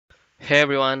Hey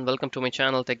everyone, welcome to my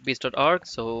channel Techbeast.org.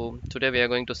 So today we are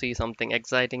going to see something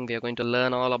exciting. We are going to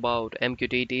learn all about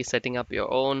MQTT, setting up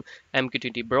your own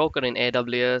MQTT broker in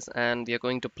AWS, and we are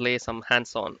going to play some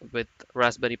hands-on with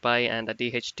Raspberry Pi and a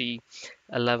DHT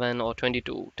 11 or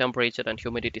 22 temperature and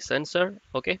humidity sensor.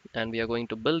 Okay, and we are going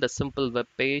to build a simple web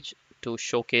page to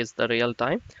showcase the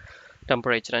real-time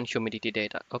temperature and humidity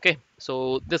data. Okay,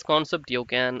 so this concept you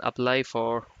can apply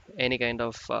for any kind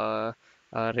of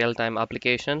real-time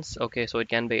applications. Okay, so it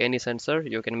can be any sensor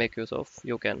you can make use of.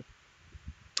 You can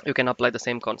apply the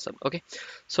same concept. Okay,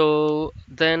 so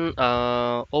then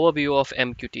overview of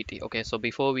MQTT. Okay, so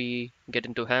before we get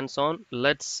into hands-on,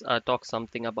 let's talk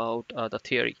something about the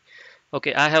theory.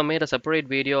 Okay, I have made a separate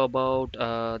video about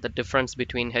the difference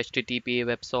between HTTP,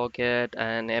 WebSocket,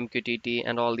 and MQTT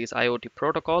and all these IoT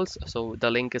protocols. So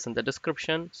the link is in the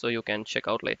description, so you can check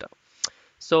out later.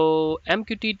 So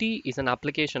MQTT is an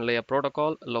application layer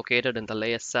protocol located in the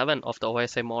layer 7 of the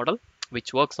OSI model,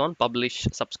 which works on publish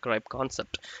subscribe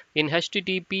concept. In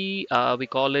HTTP, we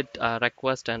call it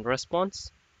request and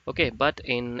response. Okay, but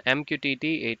in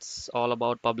MQTT, it's all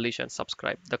about publish and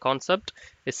subscribe. The concept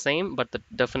is same, but the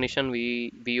definition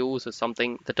we use is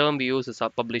something. The term we use is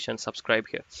publish and subscribe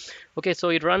here. Okay, so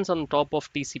it runs on top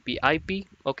of TCP IP,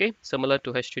 okay, similar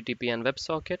to HTTP and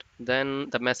WebSocket. Then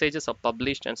the messages are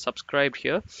published and subscribed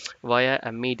here via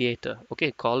a mediator, okay,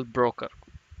 called broker.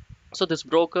 So this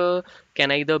broker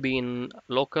can either be in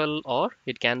local or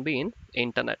it can be in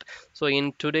internet. So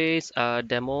in today's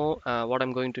demo, what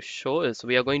I'm going to show is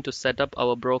we are going to set up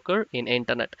our broker in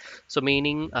internet. So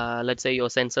meaning, let's say your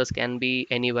sensors can be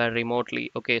anywhere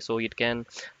remotely. Okay, so it can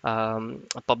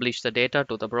publish the data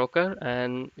to the broker,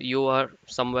 and you are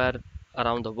somewhere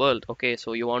around the world. Okay,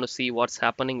 so you want to see what's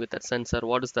happening with that sensor,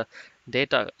 what is the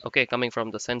data, okay, coming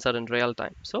from the sensor in real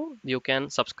time, so you can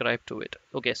subscribe to it.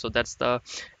 Okay, so that's the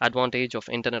advantage of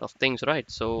Internet of Things,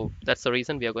 right? So that's the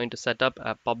reason we are going to set up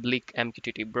a public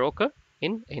MQTT broker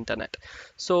in internet.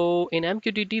 So in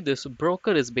MQTT, this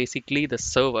broker is basically the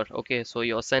server. Okay, so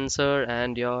your sensor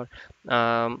and your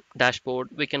dashboard,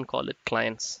 we can call it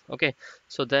clients. Okay,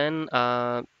 so then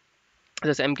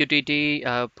this MQTT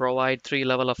provide three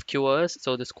level of QoS.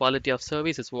 So this quality of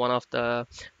service is one of the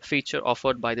feature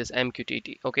offered by this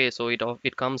MQTT. Okay, so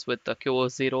it comes with the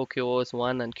QoS 0, QoS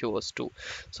 1, and QoS 2.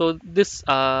 So this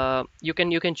you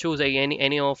can choose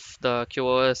any of the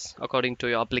QoS according to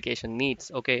your application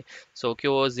needs. Okay, so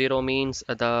QoS 0 means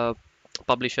the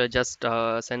publisher just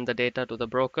send the data to the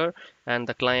broker, and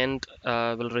the client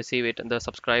will receive it, and the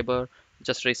subscriber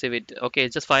just receive it. Okay,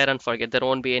 just fire and forget, there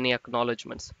won't be any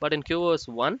acknowledgements. But in QoS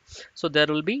 1, so there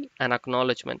will be an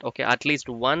acknowledgement. Okay, at least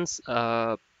once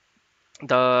the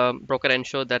broker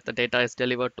ensure that the data is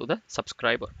delivered to the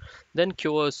subscriber. Then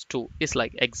QoS 2 is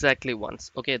like exactly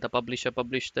once. Okay, the publisher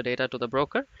publish the data to the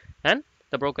broker, and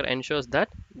the broker ensures that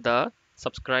the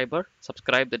subscriber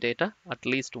subscribe the data at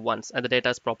least once, and the data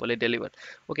is properly delivered.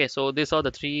 Okay, so these are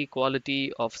the three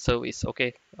quality of service,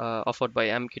 okay, offered by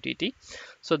MQTT.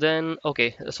 So then,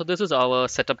 okay, so this is our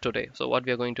setup today. So what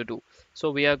we are going to do,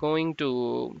 so we are going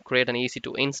to create an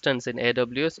EC2 instance in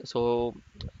AWS. So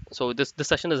this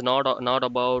session is not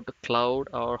about cloud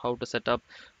or how to set up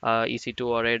EC2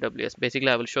 or AWS. Basically,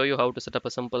 I will show you how to set up a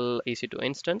simple EC2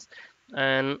 instance,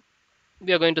 and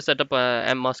we are going to set up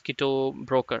a Mosquito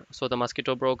broker. So the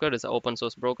Mosquito broker is an open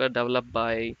source broker developed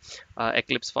by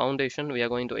Eclipse Foundation. We are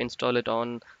going to install it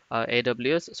on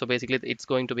AWS. So basically, it's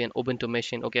going to be an Ubuntu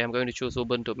machine. Okay, I'm going to choose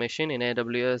Ubuntu machine in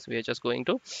AWS. We are just going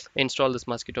to install this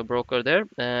Mosquito broker there,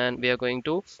 and we are going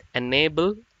to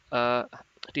enable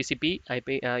TCP, IP,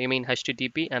 you mean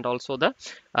HTTP, and also the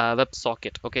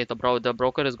WebSocket. Okay, the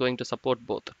broker is going to support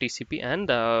both TCP and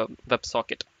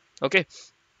WebSocket. Okay,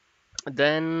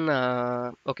 then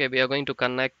okay, we are going to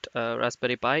connect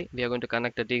Raspberry Pi. We are going to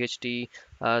connect a DHT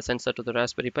sensor to the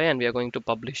Raspberry Pi, and we are going to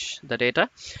publish the data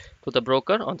to the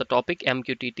broker on the topic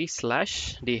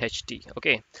MQTT/DHT.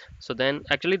 Okay, so then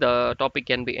actually the topic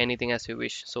can be anything as you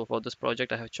wish. So for this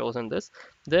project I have chosen this.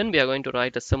 Then we are going to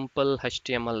write a simple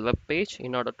HTML web page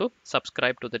in order to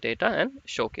subscribe to the data and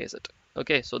showcase it.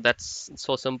 Okay, so that's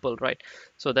so simple, right?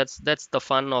 So that's the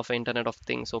fun of Internet of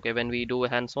Things. Okay, when we do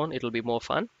hands-on, it'll be more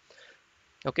fun.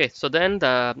 Okay, so then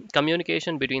the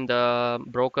communication between the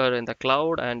broker in the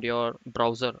cloud and your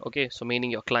browser, okay, so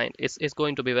meaning your client is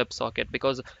going to be WebSocket,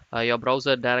 because your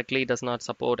browser directly does not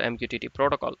support MQTT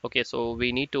protocol. Okay, so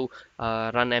we need to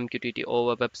run MQTT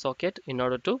over WebSocket in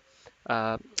order to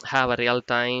have a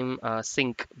real-time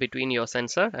sync between your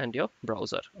sensor and your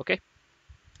browser. Okay,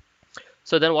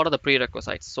 So then what are the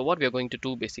prerequisites? So what we are going to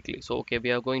do basically, so okay,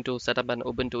 we are going to set up an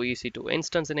Ubuntu EC2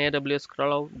 instance in AWS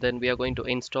cloud. Then we are going to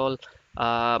install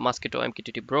Mosquitto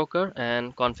MQTT broker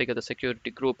and configure the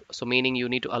security group. So meaning you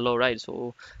need to allow, right?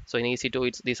 So in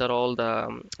EC2, these are all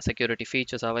the security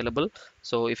features available.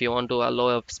 So if you want to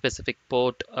allow a specific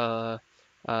port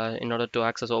in order to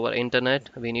access over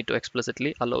internet, we need to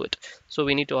explicitly allow it. So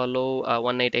we need to allow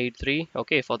 1883,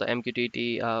 okay, for the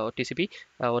MQTT TCP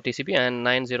or TCP, and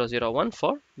 9001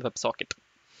 for WebSocket.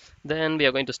 Then we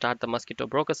are going to start the Mosquitto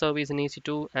broker service in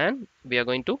EC2, and we are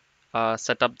going to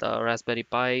set up the Raspberry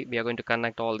Pi. We are going to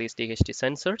connect all these DHT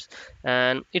sensors,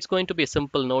 and it's going to be a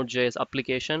simple Node.js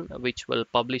application which will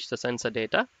publish the sensor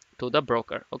data to the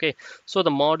broker. Okay, so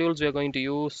the modules we are going to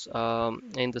use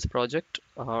in this project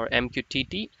are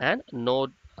MQTT and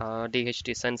Node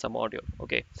DHT sensor module.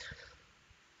 Okay,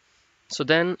 so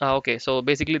then, okay, so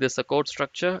basically this is a code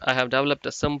structure. I have developed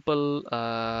a simple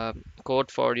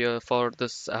code for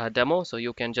this demo, so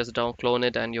you can just down clone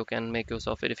it and you can make use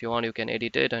of it if you want. You can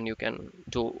edit it and you can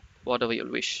do whatever you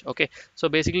wish. Okay, so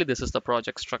basically this is the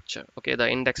project structure. Okay, the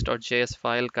index.js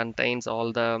file contains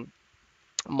all the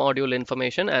module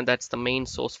information, and that's the main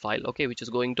source file. Okay, which is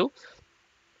going to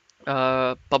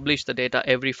publish the data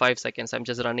every 5 seconds. I'm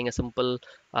just running a simple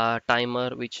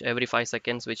timer which every 5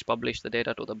 seconds which publish the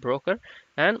data to the broker.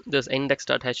 And this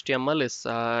index.html is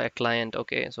a client.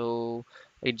 Okay, so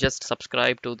it just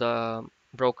subscribe to the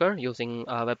broker using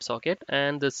WebSocket,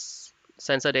 and this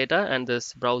sensor data and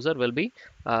this browser will be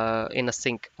in a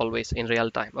sync always in real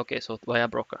time. Okay, so via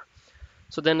broker.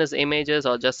 So then as images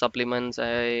or just supplements,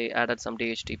 I added some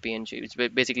DHT PNG,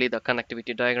 which basically the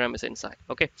connectivity diagram is inside.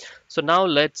 Okay, so now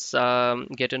let's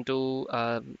get into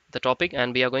the topic,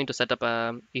 and we are going to set up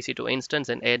a EC2 instance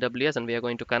in AWS, and we are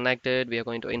going to connect it. We are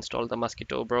going to install the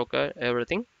Mosquitto broker,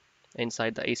 everything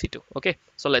inside the EC2. Okay,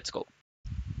 so let's go.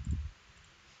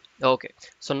 Okay,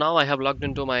 so now I have logged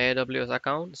into my AWS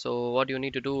account. So what you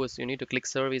need to do is you need to click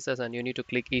services and you need to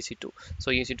click EC2. So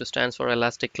EC2 stands for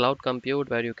Elastic Cloud Compute,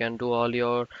 where you can do all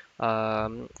your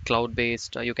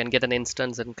cloud-based. You can get an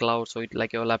instance in cloud, so it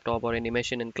like your laptop or any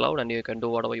machine in cloud, and you can do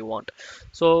whatever you want.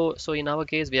 So in our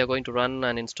case, we are going to run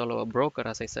and install our broker,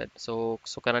 as I said. So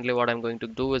currently, what I'm going to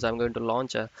do is I'm going to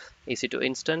launch a EC2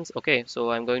 instance. Okay, so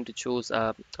I'm going to choose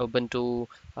Ubuntu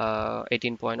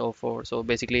 18.04. So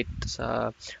basically, it's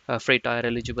free tier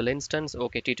eligible instance.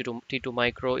 Okay, T2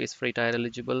 micro is free tier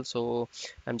eligible, so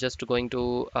I'm just going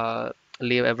to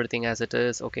leave everything as it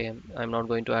is. Okay, I'm not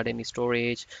going to add any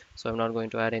storage, so I'm not going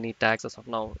to add any tags as of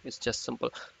now. It's just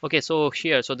simple. Okay, so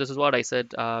here, so this is what I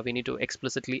said, we need to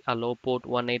explicitly allow port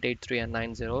 1883 and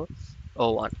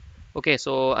 9001. Okay,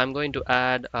 so I'm going to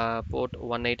add port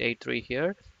 1883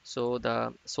 here, so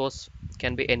the source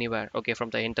can be anywhere, okay,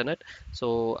 from the internet.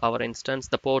 So our instance,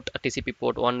 the port TCP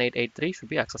port 1883 should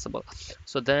be accessible.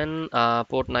 So then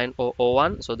port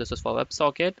 9001, so this is for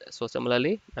WebSocket. So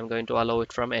similarly, I'm going to allow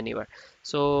it from anywhere.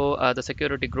 So the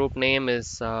security group name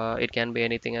is, it can be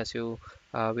anything as you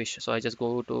wish. So I'm just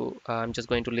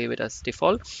going to leave it as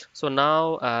default. So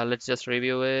now let's just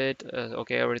review it.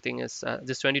 Okay, everything is,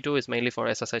 this 22 is mainly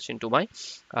for SSH into my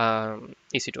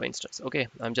EC2 instance. Okay,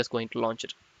 I'm just going to launch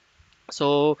it.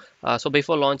 So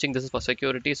before launching, this is for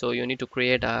security, so you need to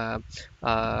create a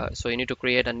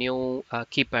new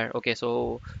key pair. Okay,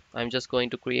 so I'm just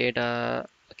going to create a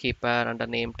key pair under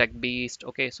name Techbeast.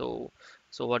 Okay, so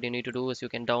what you need to do is you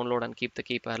can download and keep the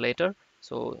key pair later.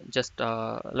 So just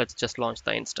let's just launch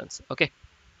the instance. Okay,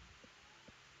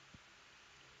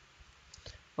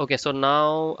 so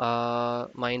now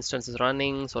my instance is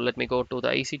running, so let me go to the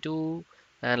EC2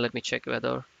 and let me check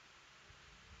whether,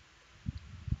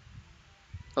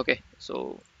 okay,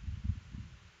 so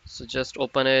just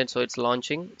open it, so it's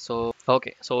launching. So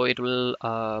okay, so it will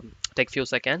take few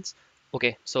seconds.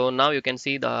 Okay, so now you can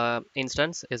see the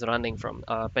instance is running from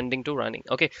pending to running.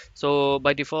 Okay, so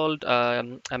by default,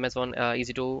 Amazon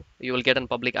EC2, you will get a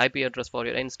public IP address for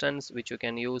your instance, which you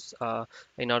can use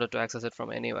in order to access it from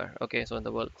anywhere. Okay, so in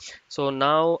the world. So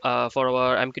now for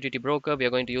our MQTT broker, we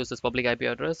are going to use this public IP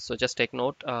address, so just take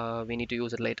note, we need to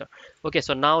use it later. Okay,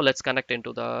 so now let's connect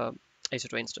into the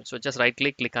EC2 instance. So just right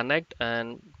click, click connect,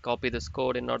 and copy this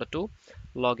code in order to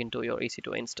log into your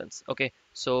EC2 instance. Okay,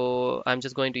 so I'm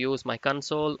just going to use my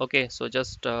console. Okay, so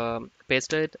just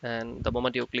paste it, and the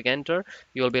moment you click enter,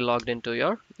 you will be logged into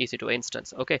your EC2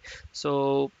 instance. Okay,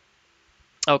 so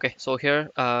here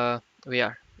we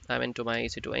are. I'm into my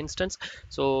EC2 instance.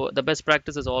 So the best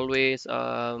practice is always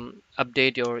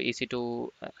update your EC2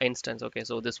 instance. Okay,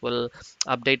 so this will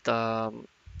update the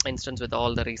instance with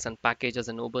all the recent packages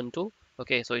in Ubuntu.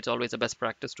 Okay, so it's always the best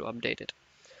practice to update it.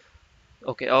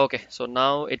 Okay, so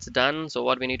now it's done. So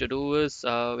what we need to do is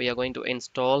we are going to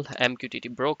install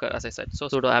MQTT broker, as I said. So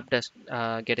sudo apt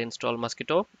get install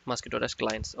mosquito dash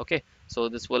clients. Okay, so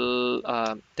this will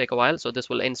take a while. So this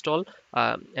will install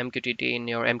MQTT in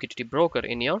your MQTT broker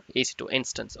in your EC2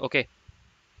 instance. Okay,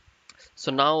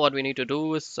 so now what we need to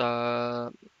do is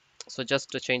so just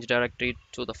to change directory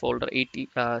to the folder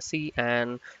etc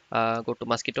and go to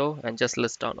mosquito and just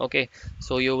list down. Okay,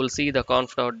 so you will see the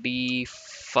conf.d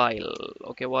file.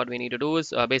 Okay, what we need to do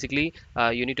is basically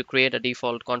you need to create a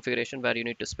default configuration where you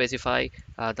need to specify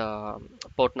the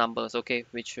port numbers, okay,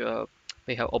 which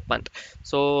we have opened.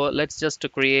 So let's just to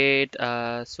create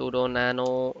sudo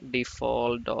nano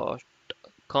default dot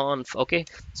conf. Okay,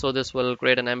 so this will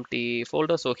create an empty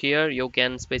folder. So here you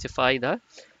can specify the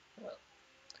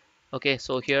okay,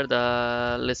 so here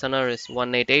the listener is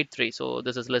 1883. So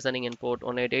this is listening in port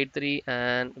 1883,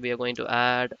 and we are going to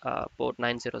add port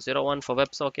 9001 for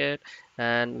WebSocket,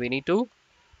 and we need to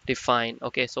define,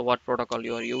 okay, so what protocol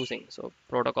you are using. So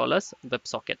protocol is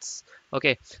WebSockets.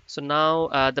 Okay, so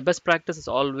now the best practice is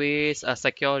always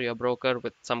secure your broker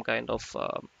with some kind of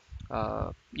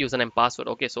username password.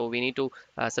 Okay, so we need to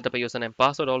set up a username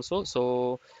password also.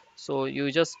 So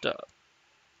you just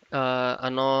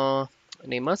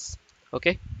anonymous,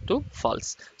 okay, to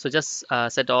false. So just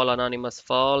set all anonymous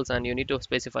false, and you need to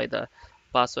specify the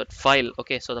password file.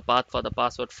 Okay, so the path for the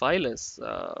password file is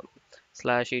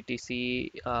slash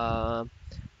etc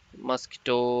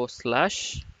mosquito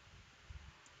slash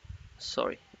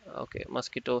sorry okay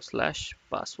mosquito slash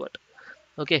password.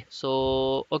 Okay,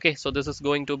 so this is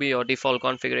going to be your default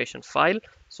configuration file.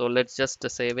 So let's just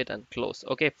save it and close.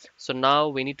 Okay, so now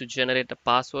we need to generate a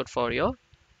password for your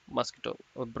mosquito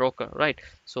broker, right?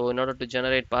 So in order to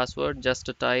generate password, just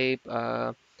to type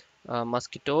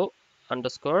mosquito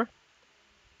underscore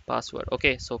password.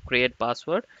 Okay, so create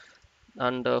password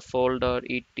under folder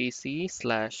etc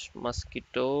slash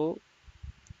mosquito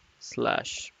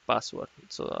slash password.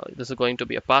 So this is going to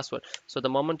be a password. So the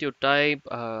moment you type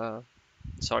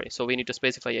sorry, so we need to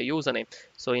specify a username.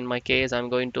 So in my case, I'm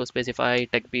going to specify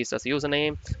techbeast as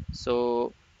username.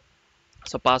 So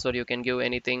password you can give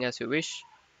anything as you wish.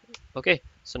 Okay,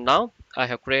 so now I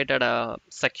have created a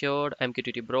secured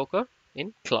MQTT broker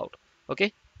in cloud.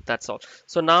 Okay, that's all.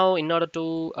 So now in order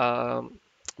to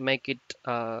make it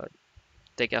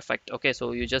take effect, okay,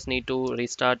 so you just need to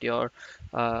restart your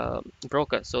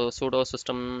broker. So sudo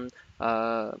system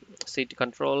cd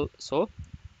control, so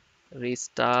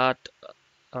restart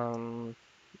um,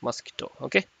 mosquito.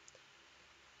 Okay,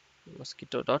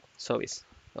 mosquito.service.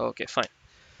 Okay, fine.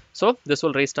 So this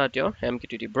will restart your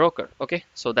MQTT broker. Okay,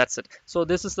 so that's it. So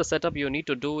this is the setup you need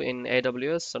to do in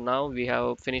AWS. So now we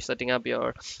have finished setting up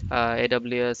your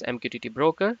AWS MQTT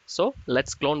broker. So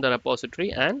let's clone the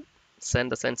repository and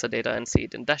send the sensor data and see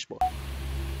it in dashboard.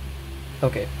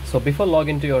 Okay, so before log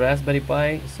into your Raspberry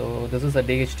Pi, so this is a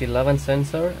DHT11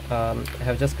 sensor. I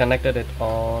have just connected it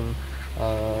on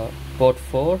port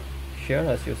 4 here,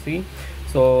 as you see.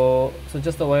 So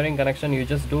just the wiring connection you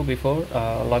just do before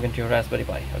log into your Raspberry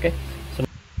Pi. Okay, so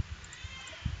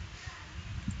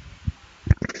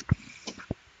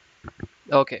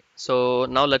okay, so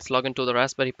now let's log into the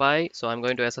Raspberry Pi. So I'm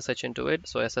going to SSH into it.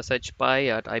 So SSH Pi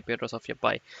at IP address of your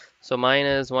Pi. So mine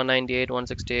is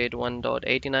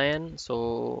 198.168.1.89.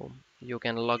 So you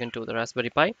can log into the Raspberry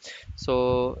Pi.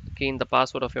 So key in the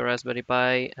password of your Raspberry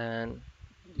Pi and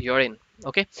you're in.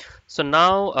 Okay, so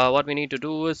now what we need to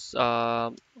do is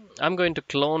I'm going to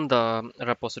clone the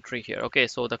repository here. Okay,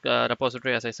 so the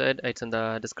repository, as I said, it's in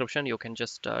the description. You can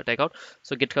just take out.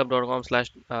 So github.com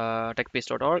slash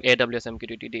techbeast.org AWS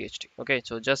MQTT DHT. Okay,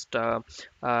 so just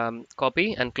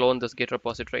copy and clone this git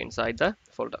repository inside the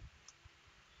folder.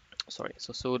 Sorry,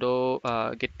 so sudo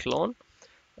git clone.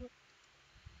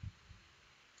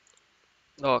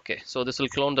 Okay, so this will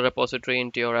clone the repository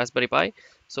into your Raspberry Pi.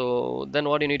 So then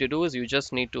what you need to do is you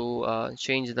just need to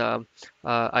change the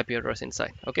IP address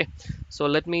inside. Okay, so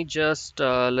let me just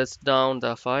list down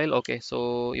the file. Okay,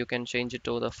 so you can change it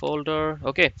to the folder.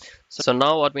 Okay, so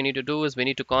now what we need to do is we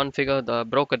need to configure the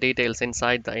broker details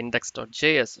inside the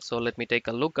index.js. So let me take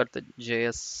a look at the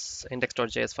JS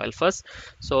index.js file first.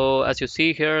 So as you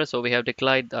see here, so we have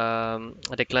declared the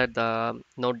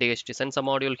node DHT sensor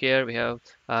module here. We have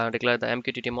declare the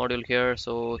MQTT module here.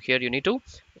 So here you need to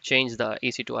change the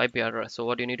EC2 IP address. So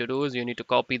what you need to do is you need to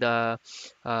copy the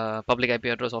public IP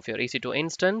address of your EC2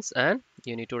 instance and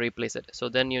you need to replace it. So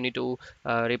then you need to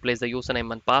replace the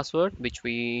username and password which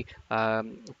we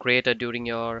created during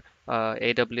your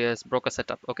AWS broker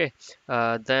setup. Okay,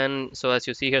 then so as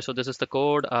you see here, so this is the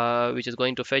code which is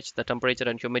going to fetch the temperature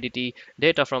and humidity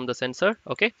data from the sensor.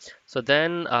 Okay, so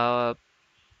then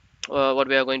what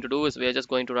we are going to do is we are just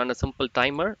going to run a simple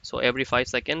timer. So every 5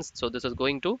 seconds, so this is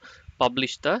going to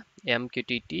publish the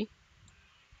MQTT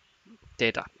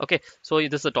data. Okay, so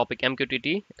this is the topic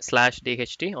MQTT slash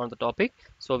DHT on the topic.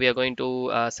 So we are going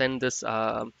to send this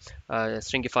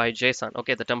stringified JSON.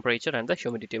 Okay, the temperature and the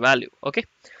humidity value. Okay,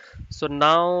 so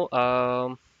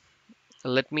now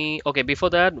let me, okay,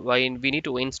 before that we need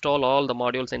to install all the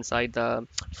modules inside the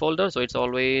folder. So it's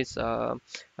always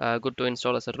good to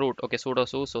install as a root. Okay, sudo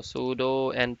su, so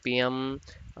sudo npm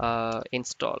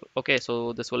install. Okay,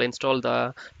 so this will install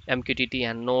the mqtt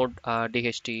and node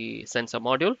dht sensor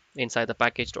module inside the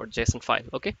package.json file.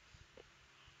 Okay,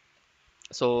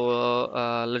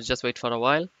 so let's just wait for a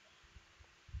while.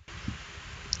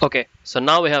 Okay, so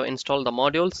now we have installed the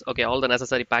modules. Okay, all the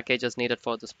necessary packages needed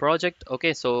for this project.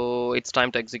 Okay, so it's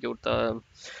time to execute the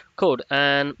code.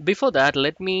 And before that,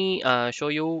 let me show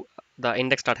you the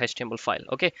index.html file.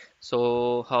 Okay,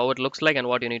 so how it looks like and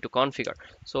what you need to configure.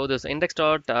 So this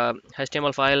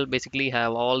index.html file basically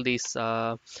have all these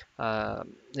a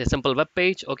simple web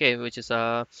page. Okay, which is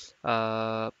a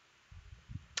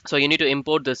so you need to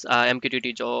import this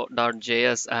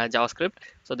mqtt.js javascript.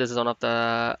 So this is one of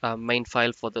the main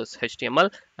file for this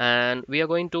html, and we are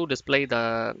going to display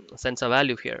the sensor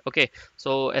value here. Okay,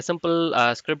 so a simple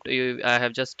script I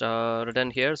have just written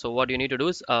here. So what you need to do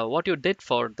is what you did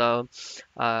for the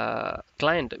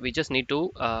client, we just need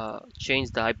to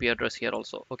change the IP address here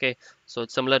also. Okay, so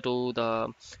it's similar to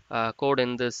the code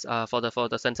in this for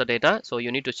the sensor data. So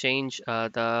you need to change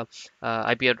the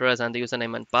IP address and the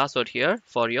username and password here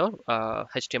for your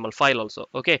HTML file also.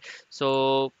 Okay,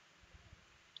 so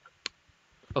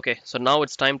so now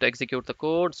it's time to execute the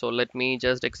code. So let me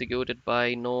just execute it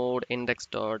by node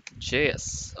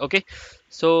index.js. Okay,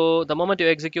 so the moment you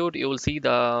execute, you will see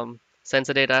the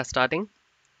sensor data starting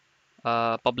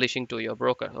publishing to your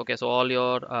broker. Okay, so all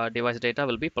your device data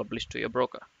will be published to your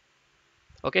broker.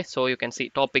 Okay, so you can see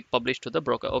topic published to the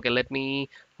broker. Okay, let me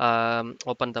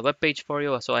open the web page for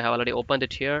you. So I have already opened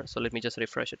it here, so let me just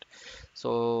refresh it.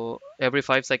 So every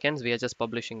 5 seconds we are just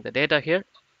publishing the data here.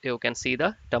 You can see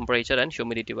the temperature and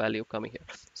humidity value coming here.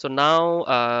 So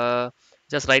now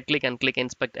just right click and click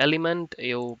inspect element.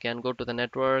 You can go to the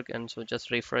network, and so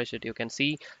just refresh it. You can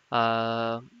see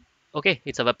okay,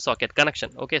 it's a WebSocket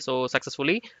connection. Okay, so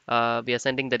successfully we are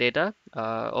sending the data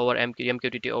over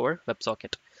MQTT over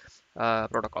WebSocket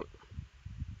protocol.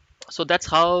 So that's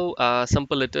how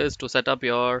simple it is to set up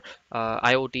your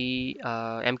IoT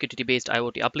MQTT based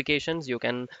IoT applications. You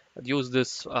can use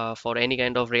this for any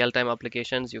kind of real-time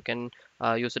applications. You can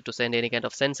use it to send any kind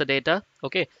of sensor data.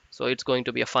 Okay, so it's going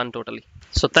to be a fun totally.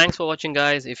 So thanks for watching,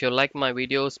 guys. If you like my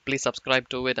videos, please subscribe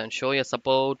to it and show your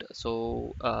support.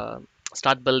 So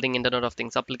start building Internet of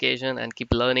Things application and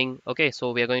keep learning. Okay,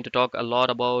 so we are going to talk a lot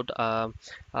about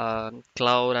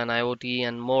cloud and IoT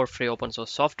and more free open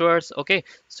source softwares. Okay,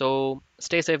 so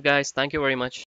stay safe, guys. Thank you very much.